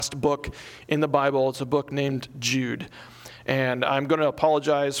book in the Bible. It's a book named Jude. And I'm going to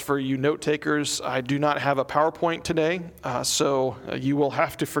apologize for you note takers. I do not have a PowerPoint today, so you will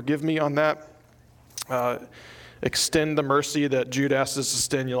have to forgive me on that. Extend the mercy that Jude asked us to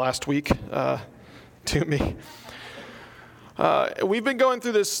extend you last week to me. We've been going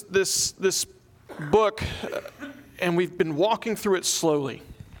through this book, and we've been walking through it slowly.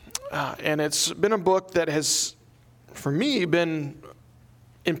 And it's been a book that has, for me, been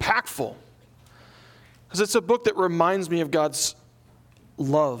impactful. Because it's a book that reminds me of God's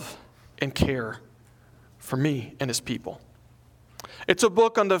love and care for me and his people. It's a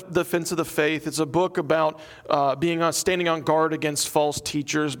book on the defense of the faith. It's a book about standing on guard against false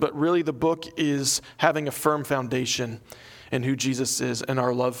teachers. But really the book is having a firm foundation in who Jesus is and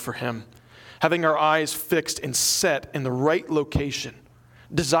our love for him. Having our eyes fixed and set in the right location.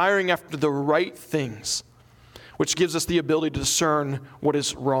 Desiring after the right things. Which gives us the ability to discern what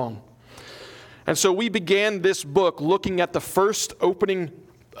is wrong. And so we began this book looking at the first opening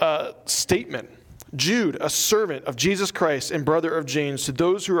statement. Jude, a servant of Jesus Christ and brother of James, to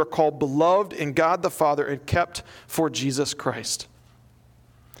those who are called beloved in God the Father and kept for Jesus Christ.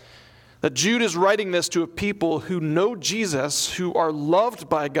 That Jude is writing this to a people who know Jesus, who are loved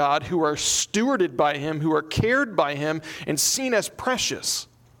by God, who are stewarded by him, who are cared by him, and seen as precious.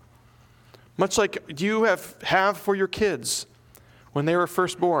 Much like you have for your kids when they were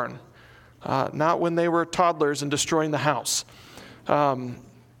first born. Not when they were toddlers and destroying the house.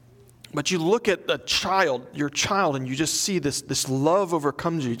 But you look at your child, and you just see this love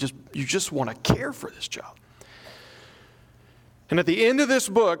overcomes you. You just want to care for this child. And at the end of this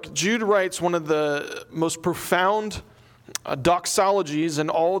book, Jude writes one of the most profound doxologies in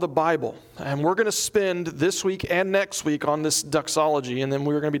all of the Bible. And we're going to spend this week and next week on this doxology, and then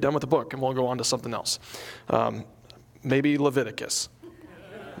we're going to be done with the book, and we'll go on to something else. Maybe Leviticus.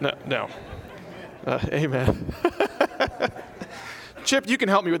 No. Amen. Chip, you can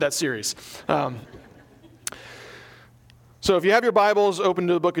help me with that series. So if you have your Bibles open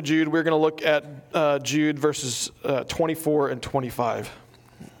to the book of Jude, we're going to look at Jude verses 24 and 25.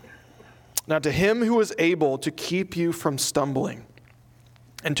 Now to him who is able to keep you from stumbling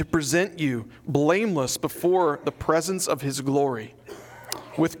and to present you blameless before the presence of his glory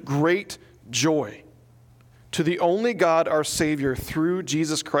with great joy, to the only God, our Savior, through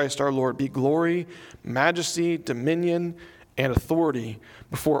Jesus Christ our Lord, be glory, majesty, dominion, and authority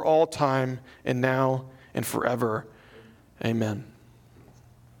before all time and now and forever. Amen.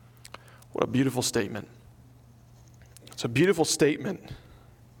 What a beautiful statement. It's a beautiful statement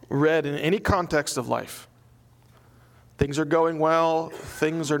read in any context of life. Things are going well,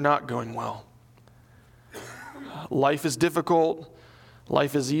 things are not going well. Life is difficult,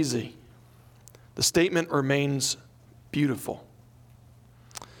 life is easy. The statement remains beautiful.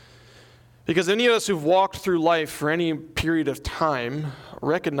 Because any of us who've walked through life for any period of time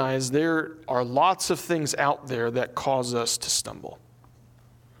recognize there are lots of things out there that cause us to stumble.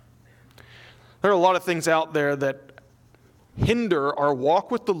 There are a lot of things out there that hinder our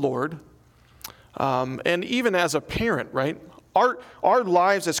walk with the Lord, and even as a parent, right? Our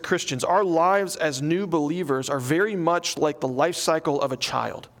lives as Christians, our lives as new believers are very much like the life cycle of a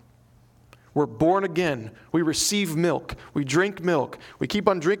child. We're born again. We receive milk. We drink milk. We keep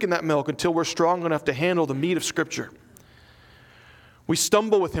on drinking that milk until we're strong enough to handle the meat of Scripture. We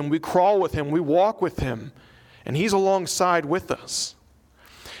stumble with him. We crawl with him. We walk with him. And he's alongside with us.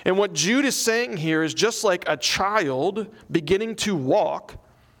 And what Jude is saying here is just like a child beginning to walk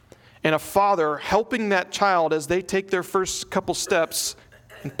and a father helping that child as they take their first couple steps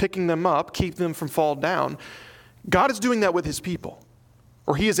and picking them up, keep them from falling down. God is doing that with his people.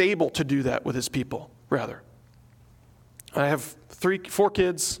 Or he is able to do that with his people, rather. I have 4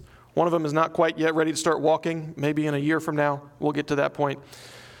 kids. One of them is not quite yet ready to start walking. Maybe in a year from now, we'll get to that point.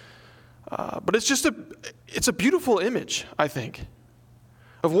 But it's a beautiful image, I think,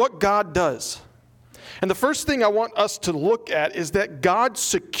 of what God does. And the first thing I want us to look at is that God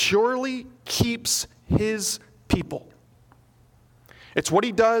securely keeps his people. It's what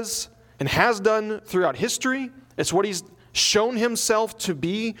he does and has done throughout history. It's what he's shown himself to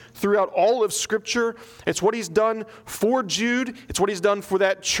be throughout all of Scripture. It's what he's done for Jude. It's what he's done for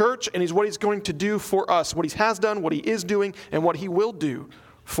that church, and it's what he's going to do for us. What he has done, what he is doing, and what he will do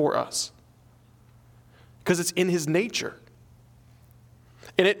for us. Because it's in his nature.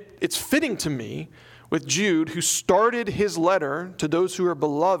 And it's fitting to me with Jude, who started his letter to those who are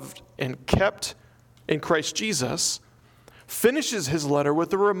beloved and kept in Christ Jesus, finishes his letter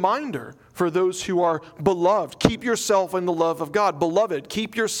with a reminder for those who are beloved. Keep yourself in the love of God. Beloved,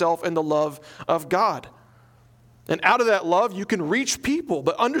 keep yourself in the love of God. And out of that love, you can reach people.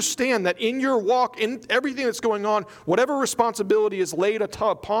 But understand that in your walk, in everything that's going on, whatever responsibility is laid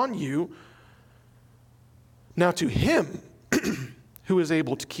upon you, now to him who is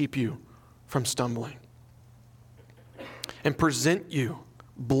able to keep you from stumbling and present you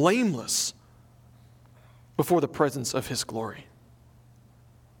blameless before the presence of his glory.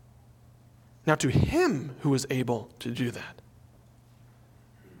 Now to him who is able to do that.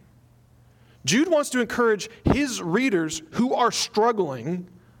 Jude wants to encourage his readers who are struggling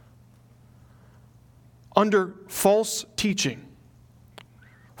under false teaching.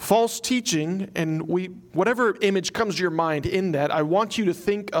 False teaching, and whatever image comes to your mind in that, I want you to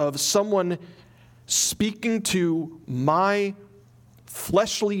think of someone speaking to my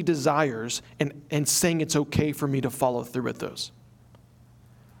fleshly desires and saying it's okay for me to follow through with those.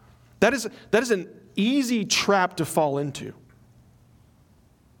 That is an easy trap to fall into.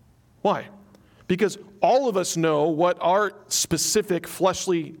 Why? Because all of us know what our specific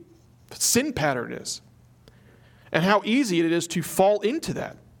fleshly sin pattern is and how easy it is to fall into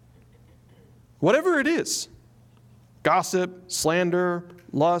that. Whatever it is, gossip, slander,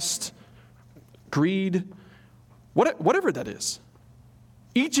 lust, greed, whatever that is.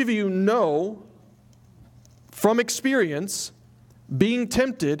 Each of you know from experience being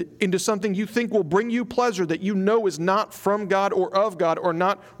tempted into something you think will bring you pleasure that you know is not from God or of God or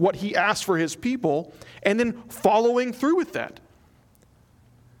not what he asked for his people, and then following through with that.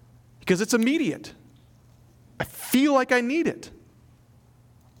 Because it's immediate. I feel like I need it.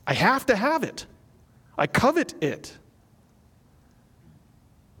 I have to have it. I covet it.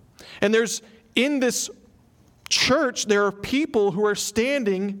 And in this church, there are people who are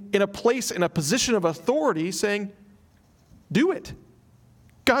standing in a place, in a position of authority saying, do it.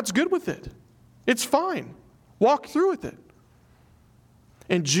 God's good with it. It's fine. Walk through with it.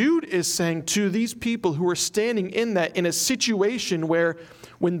 And Jude is saying to these people who are standing in a situation where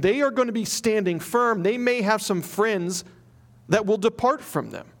when they are going to be standing firm, they may have some friends that will depart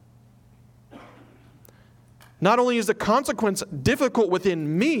from them. Not only is the consequence difficult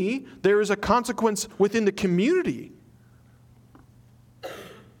within me, there is a consequence within the community.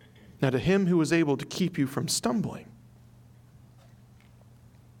 Now to him who is able to keep you from stumbling.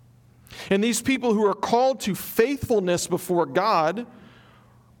 And these people who are called to faithfulness before God,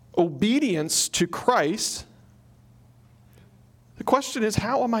 obedience to Christ, the question is,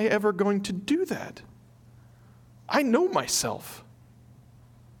 how am I ever going to do that? I know myself.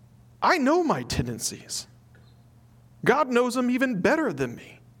 I know my tendencies. God knows them even better than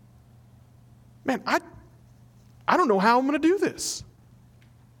me. Man, I don't know how I'm going to do this.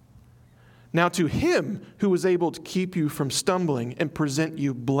 Now to him who is able to keep you from stumbling and present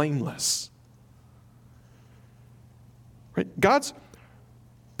you blameless. Right? God's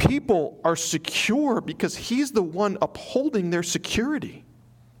people are secure because he's the one upholding their security.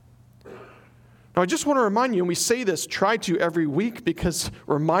 Now I just want to remind you, and we say this, try to every week, because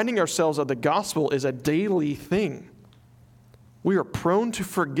reminding ourselves of the gospel is a daily thing. We are prone to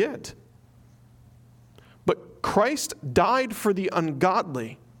forget. But Christ died for the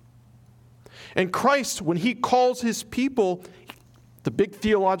ungodly. And Christ, when he calls his people, the big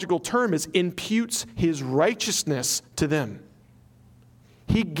theological term is imputes his righteousness to them.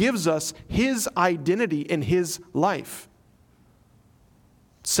 He gives us his identity in his life.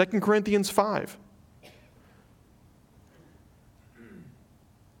 2 Corinthians 5.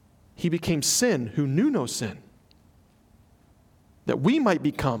 He became sin who knew no sin, that we might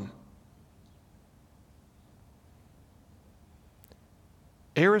become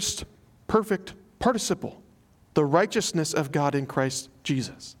aorist, perfect participle, the righteousness of God in Christ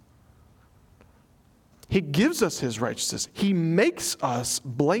Jesus. He gives us his righteousness. He makes us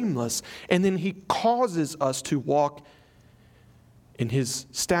blameless, and then he causes us to walk in his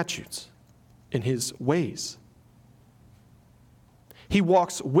statutes, in his ways. He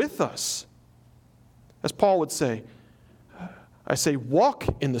walks with us. As Paul would say, I say, walk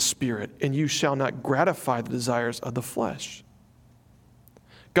in the Spirit, and you shall not gratify the desires of the flesh.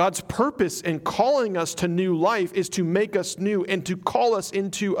 God's purpose in calling us to new life is to make us new and to call us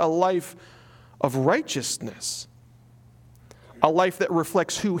into a life of righteousness, a life that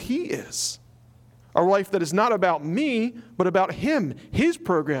reflects who he is, a life that is not about me, but about him, his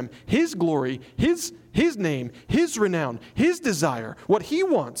program, his glory, his name, his renown, his desire. What he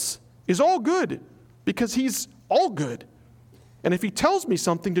wants is all good because he's all good. And if he tells me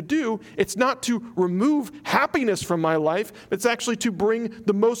something to do, it's not to remove happiness from my life, it's actually to bring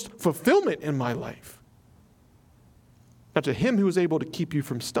the most fulfillment in my life. Now to him who is able to keep you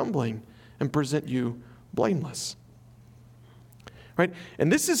from stumbling and present you blameless. Right?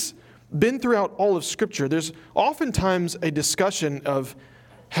 And this is been throughout all of Scripture, there's oftentimes a discussion of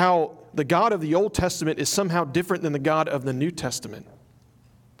how the God of the Old Testament is somehow different than the God of the New Testament.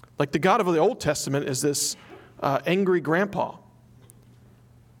 Like the God of the Old Testament is this angry grandpa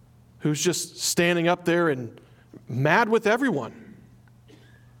who's just standing up there and mad with everyone.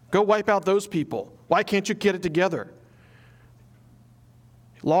 Go wipe out those people. Why can't you get it together?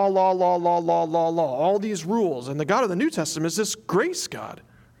 Law, law, law, law, law, law, law. All these rules. And the God of the New Testament is this grace God.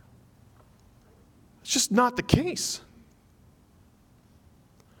 It's just not the case.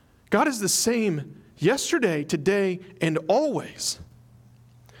 God is the same yesterday, today, and always.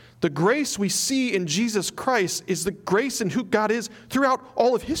 The grace we see in Jesus Christ is the grace in who God is throughout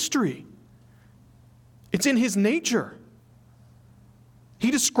all of history. It's in his nature.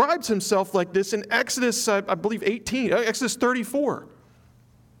 He describes himself like this in Exodus, I believe, Exodus 34.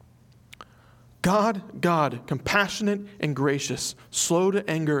 God, compassionate and gracious, slow to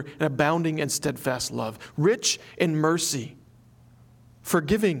anger and abounding in steadfast love, rich in mercy,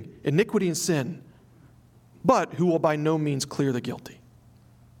 forgiving iniquity and sin, but who will by no means clear the guilty.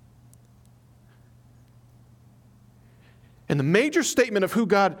 And the major statement of who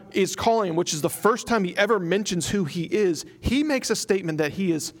God is calling him, which is the first time he ever mentions who he is, he makes a statement that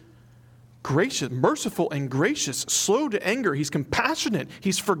he is gracious, merciful and gracious, slow to anger. He's compassionate.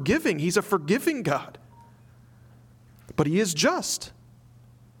 He's forgiving. He's a forgiving God. But he is just.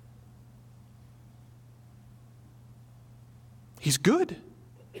 He's good.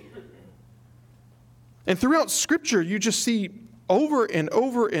 And throughout Scripture, you just see over and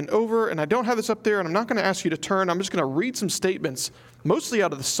over and over, and I don't have this up there, and I'm not going to ask you to turn. I'm just going to read some statements, mostly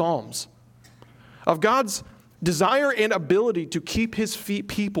out of the Psalms, of God's desire and ability to keep his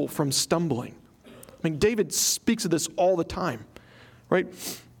people from stumbling. I mean, David speaks of this all the time, right?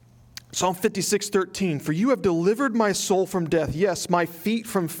 Psalm 56:13, for you have delivered my soul from death, yes, my feet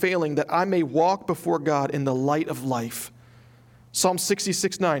from failing, that I may walk before God in the light of life. Psalm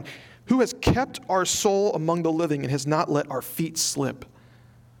 66:9, who has kept our soul among the living and has not let our feet slip.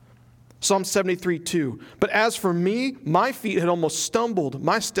 Psalm 73:2, but as for me, my feet had almost stumbled,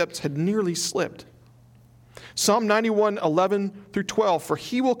 my steps had nearly slipped. Psalm 91:11-12, for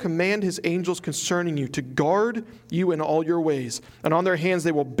he will command his angels concerning you to guard you in all your ways, and on their hands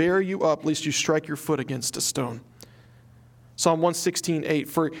they will bear you up, lest you strike your foot against a stone. Psalm 116:8,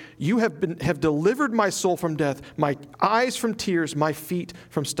 for you have delivered my soul from death, my eyes from tears, my feet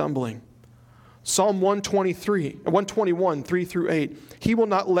from stumbling. Psalm 121, 3-8, he will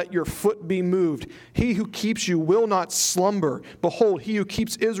not let your foot be moved. He who keeps you will not slumber. Behold, he who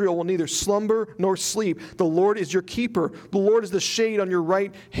keeps Israel will neither slumber nor sleep. The Lord is your keeper. The Lord is the shade on your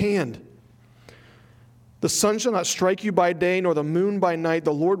right hand. The sun shall not strike you by day, nor the moon by night.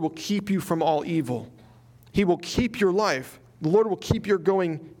 The Lord will keep you from all evil. He will keep your life. The Lord will keep your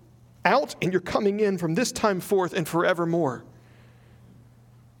going out and your coming in from this time forth and forevermore.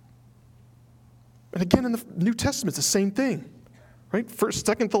 And again, in the New Testament, it's the same thing, right?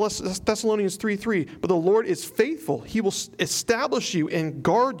 2 Thessalonians 3:3, but the Lord is faithful. He will establish you and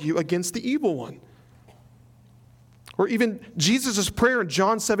guard you against the evil one. Or even Jesus' prayer in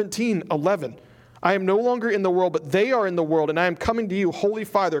John 17:11, I am no longer in the world, but they are in the world, and I am coming to you, Holy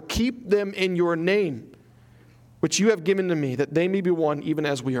Father, keep them in your name, which you have given to me, that they may be one, even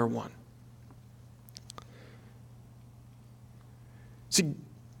as we are one. See,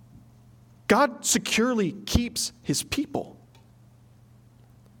 God securely keeps his people.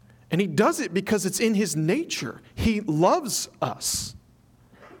 And he does it because it's in his nature. He loves us.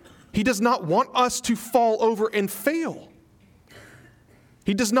 He does not want us to fall over and fail.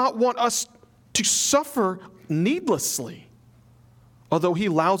 He does not want us to suffer needlessly, although he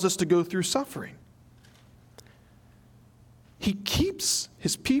allows us to go through suffering. He keeps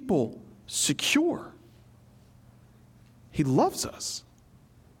his people secure. He loves us.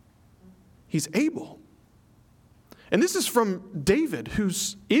 He's able. And this is from David, who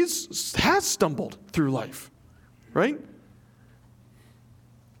has stumbled through life, right?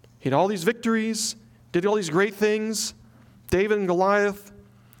 He had all these victories, did all these great things. David and Goliath,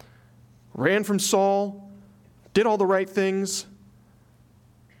 ran from Saul, did all the right things.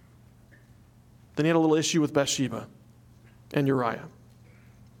 Then he had a little issue with Bathsheba and Uriah.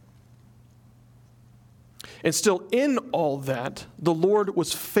 And still in all that, the Lord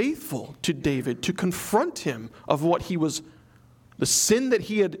was faithful to David to confront him of what the sin that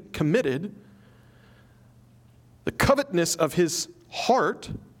he had committed, the covetousness of his heart,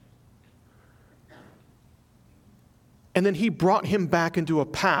 and then he brought him back into a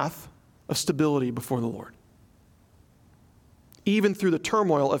path of stability before the Lord, even through the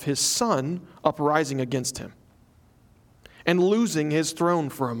turmoil of his son uprising against him and losing his throne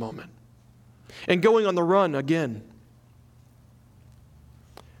for a moment. and going on the run again.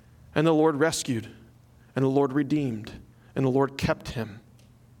 And the Lord rescued, and the Lord redeemed, and the Lord kept him.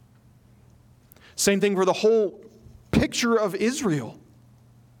 Same thing for the whole picture of Israel.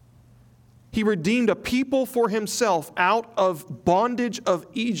 He redeemed a people for himself out of bondage of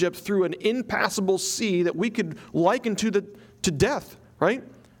Egypt through an impassable sea that we could liken to death, right?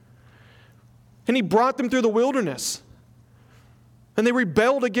 And he brought them through the wilderness. And they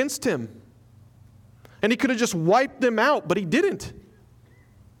rebelled against him. And he could have just wiped them out, but he didn't.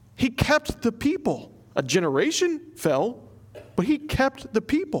 He kept the people. A generation fell, but he kept the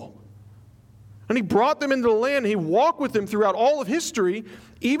people. And he brought them into the land, and he walked with them throughout all of history,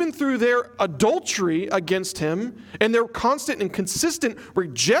 even through their adultery against him and their constant and consistent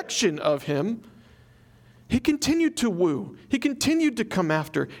rejection of him. He continued to woo. He continued to come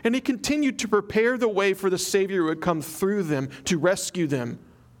after, and he continued to prepare the way for the Savior who would come through them to rescue them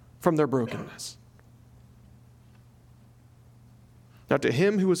from their brokenness. Now, to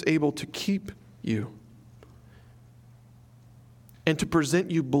him who is able to keep you and to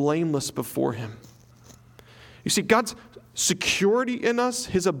present you blameless before him. You see, God's security in us,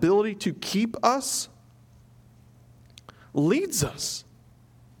 his ability to keep us, leads us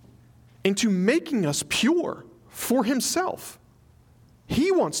into making us pure for himself.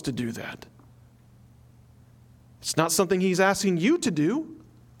 He wants to do that. It's not something he's asking you to do.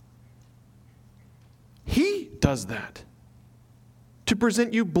 He does that to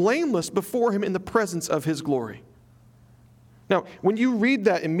present you blameless before him in the presence of his glory. Now, when you read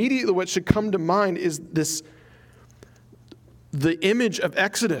that, immediately what should come to mind is the image of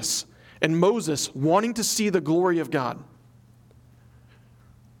Exodus and Moses wanting to see the glory of God.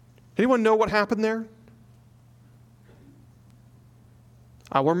 Anyone know what happened there?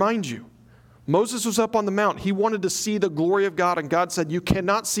 I'll remind you. Moses was up on the mount. He wanted to see the glory of God, and God said, "You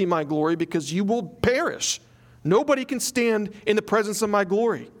cannot see my glory because you will perish. Nobody can stand in the presence of my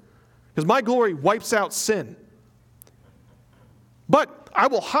glory because my glory wipes out sin. But I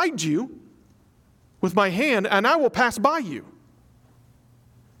will hide you with my hand, and I will pass by you."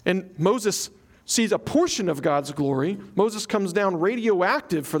 And Moses sees a portion of God's glory. Moses comes down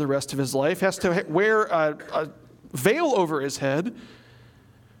radioactive for the rest of his life, has to wear a veil over his head,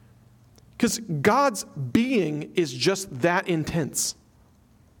 because God's being is just that intense.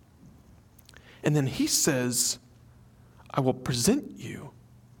 And then he says, "I will present you.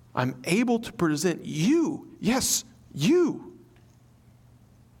 I'm able to present you." Yes, you.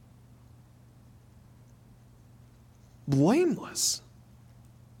 Blameless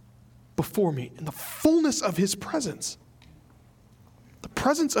before me in the fullness of his presence, the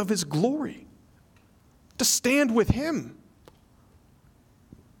presence of his glory, to stand with him.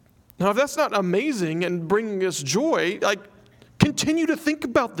 Now, if that's not amazing and bringing us joy, continue to think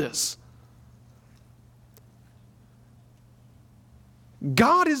about this.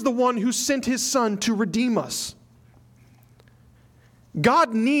 God is the one who sent his Son to redeem us.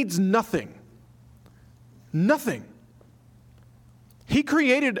 God needs nothing. Nothing. He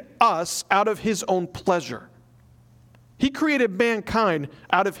created us out of his own pleasure. He created mankind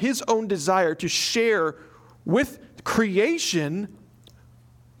out of his own desire to share with creation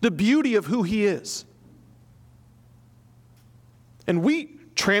the beauty of who he is. And we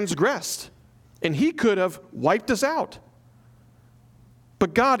transgressed, and he could have wiped us out.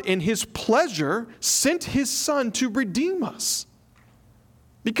 But God, in his pleasure, sent his Son to redeem us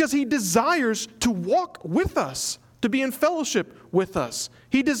because he desires to walk with us, to be in fellowship with us.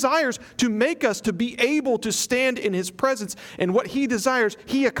 He desires to make us to be able to stand in his presence, and what he desires,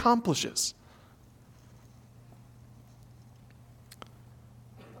 he accomplishes.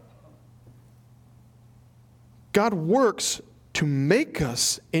 God works to make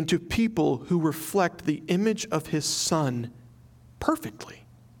us into people who reflect the image of his Son perfectly.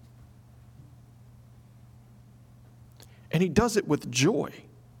 And he does it with joy.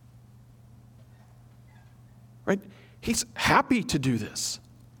 Right? He's happy to do this.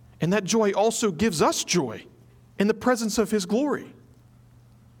 And that joy also gives us joy in the presence of his glory.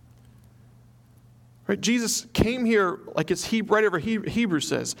 Right? Jesus came here, like it's right over Hebrews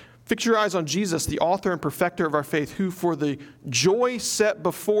says, "Fix your eyes on Jesus, the author and perfecter of our faith, who for the joy set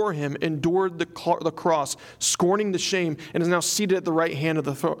before him endured the cross, scorning the shame, and is now seated at the right hand of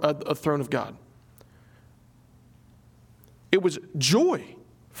the throne of God." It was joy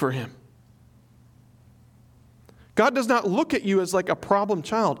for him. God does not look at you as like a problem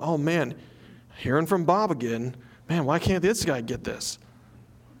child. "Oh man, hearing from Bob again. Man, why can't this guy get this?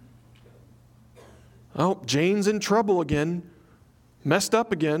 Oh, Jane's in trouble again. Messed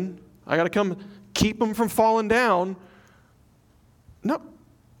up again. I got to come keep him from falling down." No.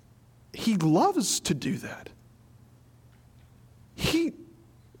 He loves to do that. He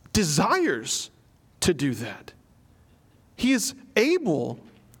desires to do that. He is able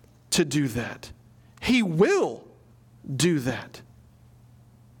to do that. He will do that.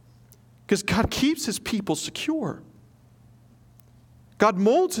 Because God keeps his people secure. God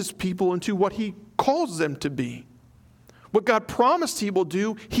molds his people into what he calls them to be. What God promised he will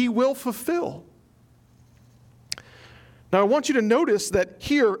do, he will fulfill. Now, I want you to notice that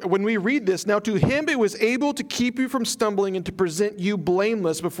here, when we read this, now to him who is able to keep you from stumbling and to present you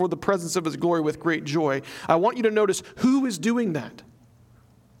blameless before the presence of his glory with great joy. I want you to notice who is doing that.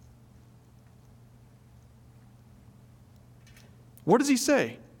 What does he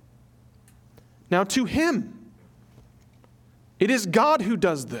say? Now, to him. It is God who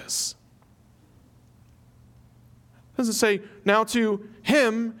does this. It doesn't say, now to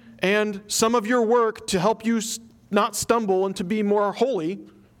him and some of your work to help you not stumble and to be more holy.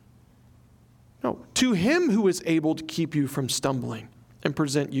 No, to him who is able to keep you from stumbling and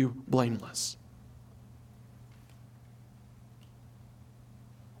present you blameless.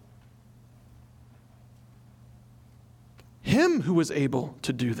 Him who is able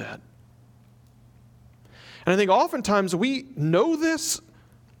to do that. And I think oftentimes we know this,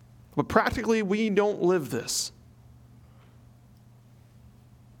 but practically we don't live this.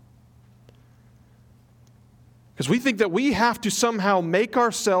 Because we think that we have to somehow make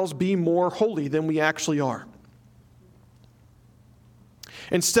ourselves be more holy than we actually are.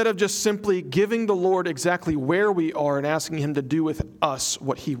 Instead of just simply giving the Lord exactly where we are and asking him to do with us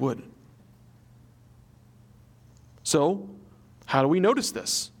what he would. So, how do we notice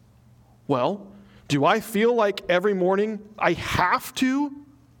this? Well, do I feel like every morning I have to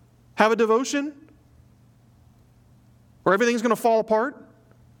have a devotion? Or everything's going to fall apart?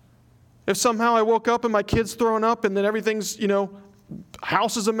 If somehow I woke up and my kid's throwing up and then everything's,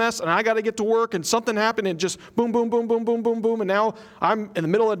 house is a mess and I got to get to work and something happened and just boom, boom, boom, boom, boom, boom, boom, and now I'm in the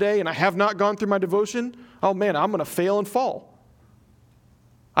middle of the day and I have not gone through my devotion, oh man, I'm going to fail and fall.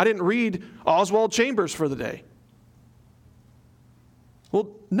 I didn't read Oswald Chambers for the day. Well,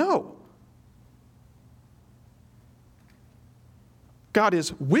 no. God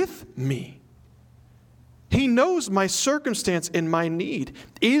is with me. He knows my circumstance and my need.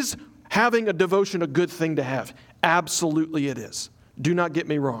 Is having a devotion a good thing to have? Absolutely it is. Do not get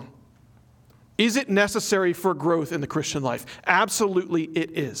me wrong. Is it necessary for growth in the Christian life? Absolutely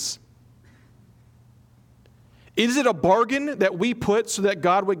it is. Is it a bargain that we put so that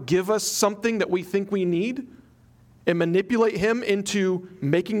God would give us something that we think we need and manipulate him into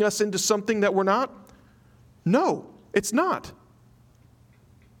making us into something that we're not? No, it's not.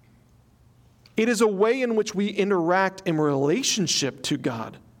 It is a way in which we interact in relationship to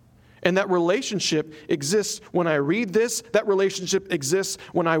God. And that relationship exists when I read this. That relationship exists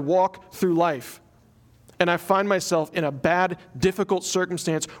when I walk through life. And I find myself in a bad, difficult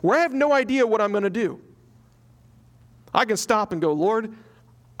circumstance where I have no idea what I'm going to do. I can stop and go, Lord,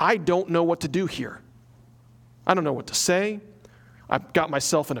 I don't know what to do here. I don't know what to say. I've got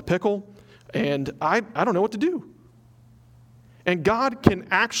myself in a pickle, and I don't know what to do. And God can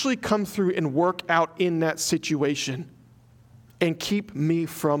actually come through and work out in that situation and keep me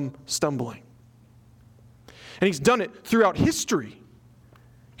from stumbling. And he's done it throughout history.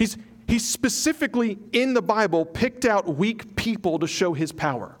 He's specifically in the Bible picked out weak people to show his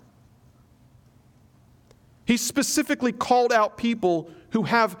power. He specifically called out people who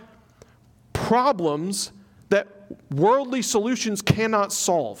have problems that worldly solutions cannot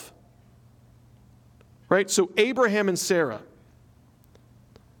solve. Right? So Abraham and Sarah,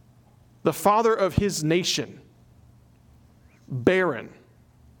 the father of his nation, barren,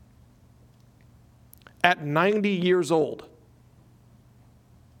 at 90 years old.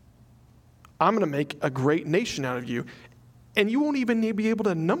 I'm going to make a great nation out of you. And you won't even be able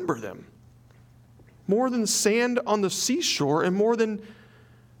to number them. More than sand on the seashore and more than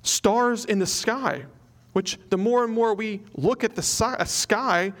stars in the sky. Which the more and more we look at the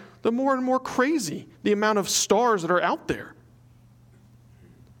sky, the more and more crazy the amount of stars that are out there.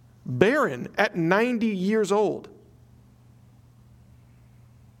 Barren at 90 years old.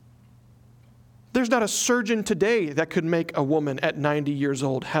 There's not a surgeon today that could make a woman at 90 years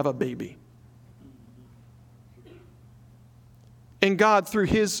old have a baby. And God, through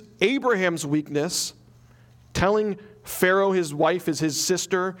his Abraham's weakness, telling Pharaoh his wife is his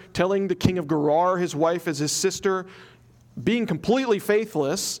sister, telling the king of Gerar his wife is his sister, being completely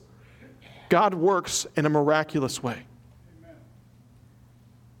faithless, God works in a miraculous way. Amen.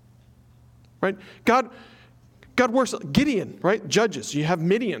 Right? God works. Gideon, right? Judges. You have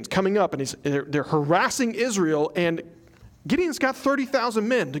Midians coming up, and they're harassing Israel, and Gideon's got 30,000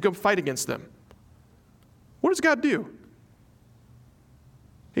 men to go fight against them. What does God do?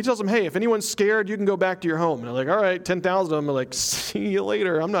 He tells them, hey, if anyone's scared, you can go back to your home. And they're like, all right, 10,000 of them are like, see you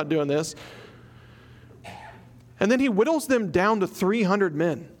later. I'm not doing this. And then he whittles them down to 300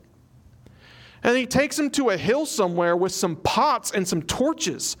 men. And he takes them to a hill somewhere with some pots and some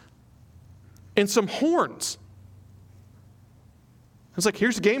torches and some horns. It's like,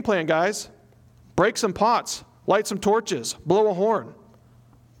 here's the game plan, guys. Break some pots, light some torches, blow a horn.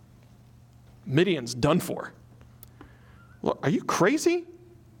 Midian's done for. Look, are you crazy?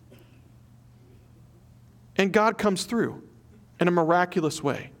 And God comes through in a miraculous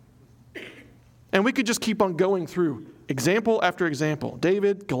way. And we could just keep on going through example after example.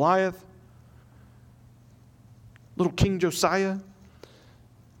 David, Goliath, little King Josiah.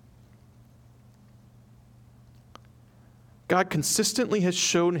 God consistently has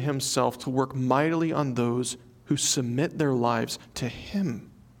shown himself to work mightily on those who submit their lives to him.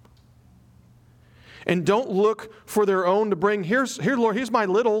 And don't look for their own to bring, here, Lord, here's my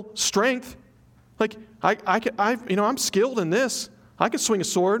little strength. Like, I'm skilled in this. I can swing a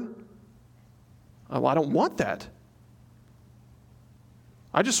sword. Oh, I don't want that.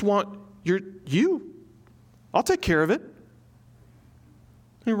 I just want you. I'll take care of it.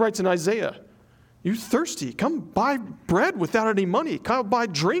 He writes in Isaiah, you thirsty, come buy bread without any money. Come buy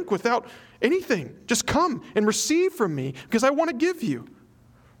drink without anything. Just come and receive from me because I want to give you.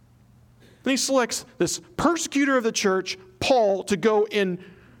 And he selects this persecutor of the church, Paul, to go in,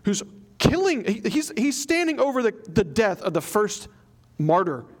 who's killing, he's standing over the death of the first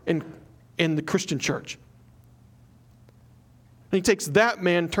martyr in the Christian church. And he takes that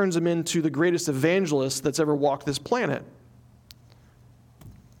man, turns him into the greatest evangelist that's ever walked this planet.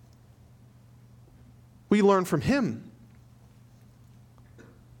 We learn from him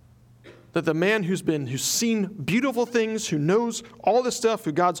that the man who's seen beautiful things, who knows all this stuff,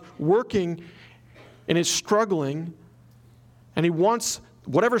 who God's working and is struggling, and he wants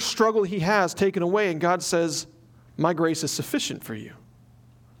whatever struggle he has taken away, and God says, my grace is sufficient for you.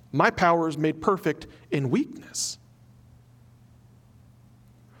 My power is made perfect in weakness.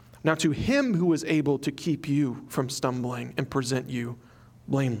 Now to him who is able to keep you from stumbling and present you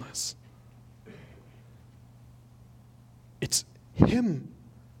blameless. It's him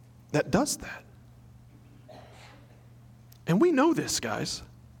that does that. And we know this, guys.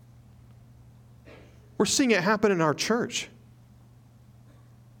 We're seeing it happen in our church.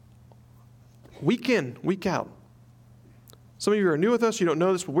 Week in, week out. Some of you are new with us, you don't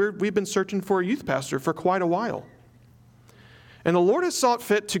know this, but we've been searching for a youth pastor for quite a while. And the Lord has sought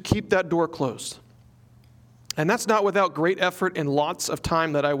fit to keep that door closed. And that's not without great effort and lots of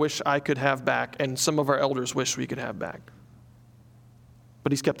time that I wish I could have back, and some of our elders wish we could have back.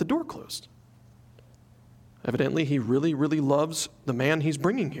 But he's kept the door closed. Evidently, he really, really loves the man he's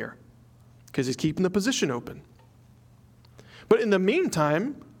bringing here because he's keeping the position open. But in the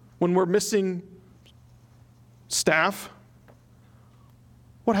meantime, when we're missing staff,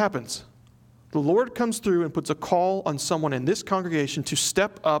 what happens? The Lord comes through and puts a call on someone in this congregation to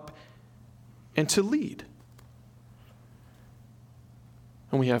step up and to lead.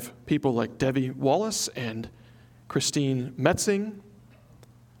 And we have people like Debbie Wallace and Christine Metzing,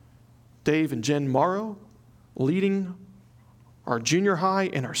 Dave and Jen Morrow leading our junior high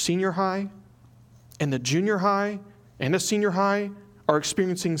and our senior high. And the junior high and the senior high are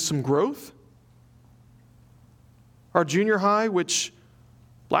experiencing some growth. Our junior high, which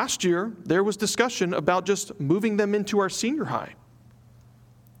last year there was discussion about just moving them into our senior high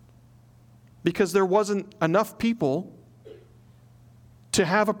because there wasn't enough people to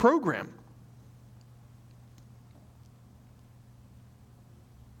have a program.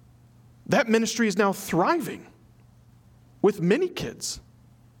 That ministry is now thriving with many kids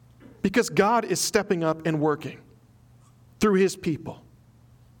because God is stepping up and working through his people.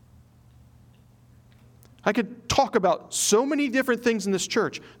 I could talk about so many different things in this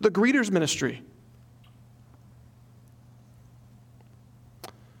church. The greeters ministry.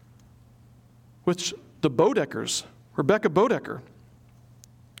 Which the Bodeckers, Rebecca Bodecker,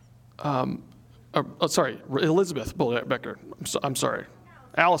 Elizabeth Bodecker, I'm sorry.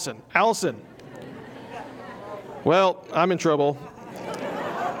 Allison. Well, I'm in trouble.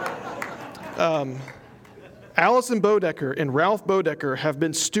 Allison Bodecker and Ralph Bodecker have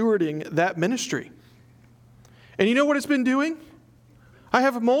been stewarding that ministry. And you know what it's been doing? I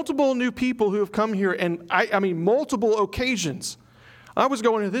have multiple new people who have come here, and I mean multiple occasions. I was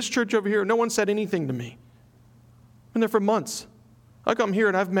going to this church over here, no one said anything to me. I've been there for months. I come here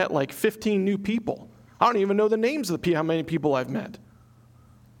and I've met like 15 new people. I don't even know the names of how many people I've met.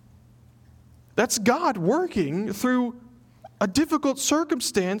 That's God working through a difficult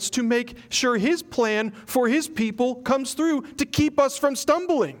circumstance to make sure his plan for his people comes through to keep us from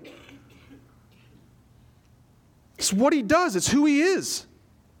stumbling. It's what he does. It's who he is.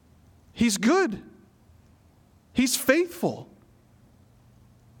 He's good. He's faithful.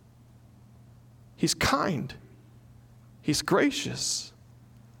 He's kind. He's gracious.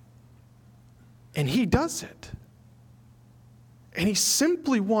 And he does it. And he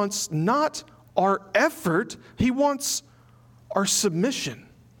simply wants not our effort, he wants our submission.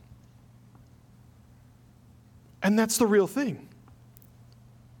 And that's the real thing.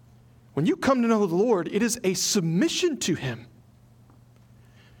 When you come to know the Lord, it is a submission to him.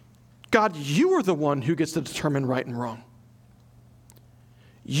 God, you are the one who gets to determine right and wrong.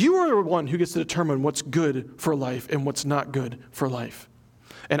 You are the one who gets to determine what's good for life and what's not good for life.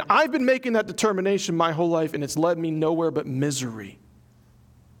 And I've been making that determination my whole life, and it's led me nowhere but misery.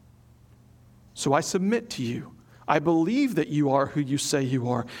 So I submit to you. I believe that you are who you say you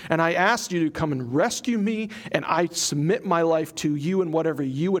are. And I ask you to come and rescue me, and I submit my life to you and whatever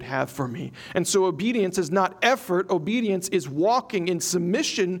you would have for me. And so obedience is not effort. Obedience is walking in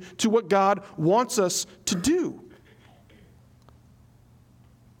submission to what God wants us to do.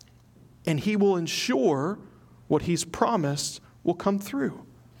 And he will ensure what he's promised will come through.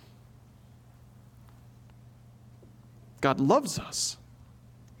 God loves us.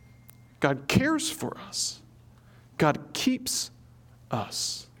 God cares for us. God keeps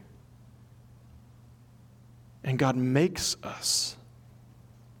us. And God makes us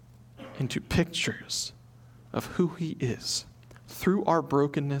into pictures of who he is through our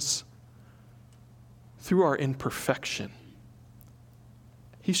brokenness, through our imperfection.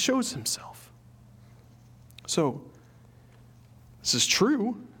 He shows himself. So, this is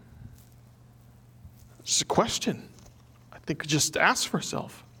true. It's a question I think we just ask for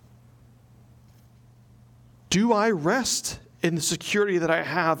ourselves. Do I rest in the security that I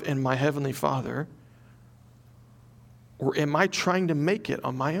have in my Heavenly Father? Or am I trying to make it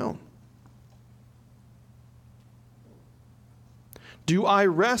on my own? Do I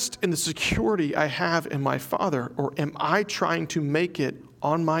rest in the security I have in my Father? Or am I trying to make it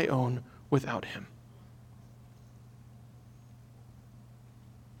on my own without him?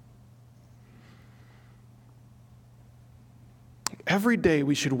 Every day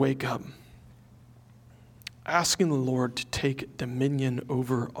we should wake up asking the Lord to take dominion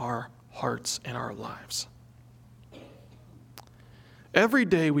over our hearts and our lives. Every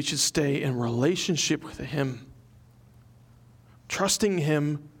day we should stay in relationship with him, trusting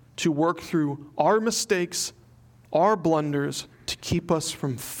him to work through our mistakes, our blunders, to keep us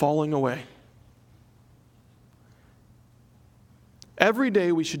from falling away. Every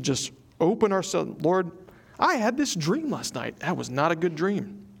day we should just open ourselves. Lord, I had this dream last night. That was not a good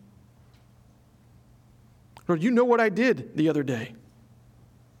dream. Lord, you know what I did the other day.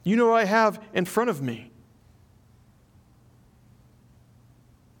 You know what I have in front of me.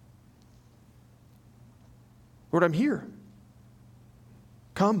 Lord, I'm here.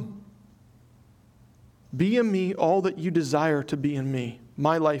 Come. Be in me all that you desire to be in me.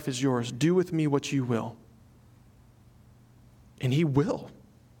 My life is yours. Do with me what you will. And he will.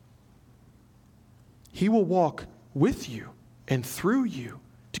 He will walk with you and through you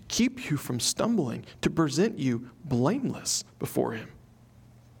to keep you from stumbling, to present you blameless before him.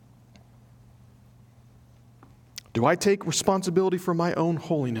 Do I take responsibility for my own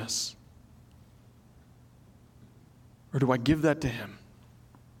holiness? Or do I give that to him?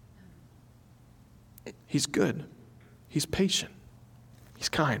 He's good. He's patient. He's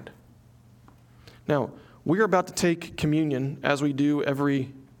kind. Now, we are about to take communion as we do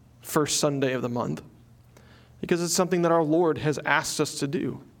every first Sunday of the month, because it's something that our Lord has asked us to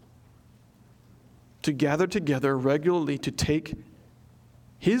do. To gather together regularly to take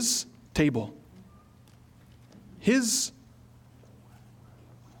his table, his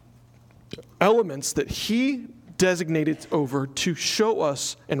elements that he designated over to show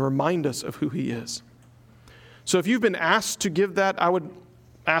us and remind us of who he is. So if you've been asked to give that, I would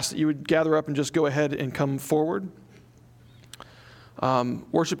ask that you would gather up and just go ahead and come forward.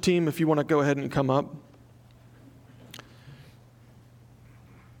 Worship team, if you want to go ahead and come up.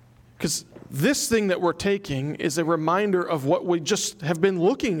 Because this thing that we're taking is a reminder of what we just have been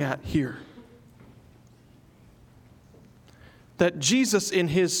looking at here. That Jesus in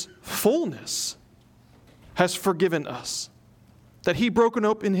his fullness has forgiven us. That he broken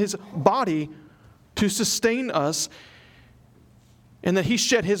open his body to sustain us, and that he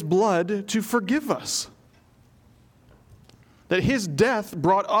shed his blood to forgive us. That his death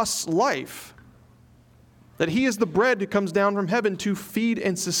brought us life. That he is the bread who comes down from heaven to feed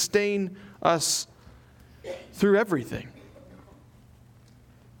and sustain us through everything.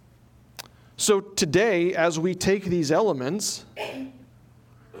 So today, as we take these elements,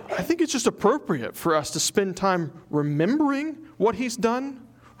 I think it's just appropriate for us to spend time remembering what he's done,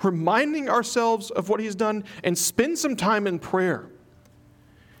 reminding ourselves of what he's done, and spend some time in prayer.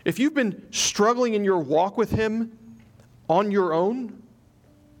 If you've been struggling in your walk with him on your own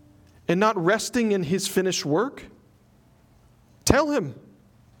and not resting in his finished work, tell him,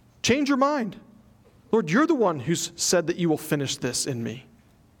 change your mind. Lord, you're the one who's said that you will finish this in me.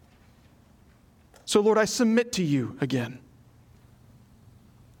 So, Lord, I submit to you again.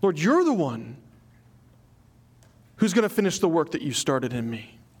 Lord, you're the one who's going to finish the work that you started in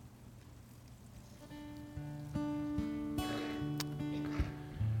me.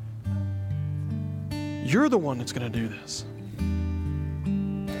 You're the one that's going to do this.